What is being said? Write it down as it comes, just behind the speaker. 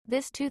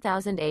This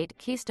 2008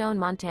 Keystone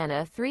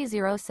Montana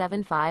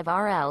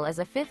 3075RL is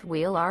a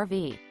fifth-wheel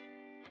RV.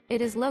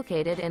 It is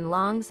located in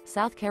Longs,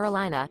 South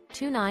Carolina,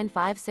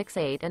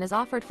 29568 and is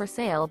offered for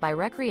sale by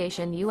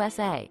Recreation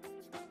USA.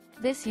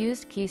 This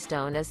used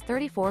Keystone is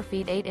 34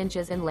 feet 8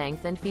 inches in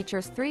length and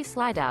features 3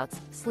 slideouts,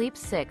 sleeps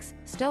 6,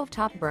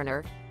 stovetop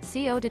burner,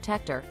 CO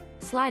detector,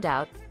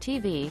 slideout,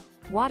 TV,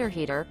 water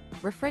heater,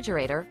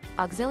 refrigerator,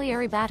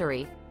 auxiliary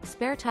battery,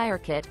 spare tire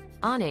kit,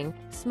 awning,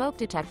 smoke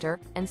detector,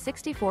 and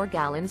 64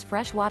 gallons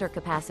fresh water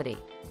capacity.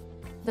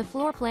 The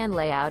floor plan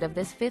layout of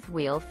this fifth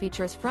wheel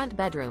features front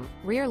bedroom,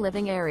 rear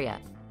living area.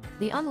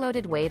 The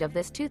unloaded weight of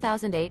this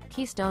 2008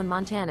 Keystone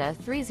Montana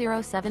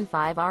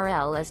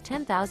 3075RL is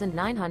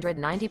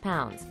 10,990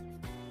 pounds.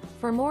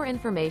 For more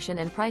information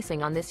and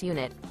pricing on this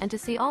unit, and to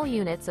see all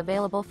units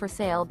available for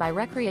sale by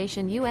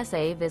Recreation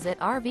USA, visit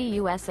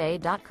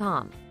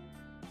RVUSA.com.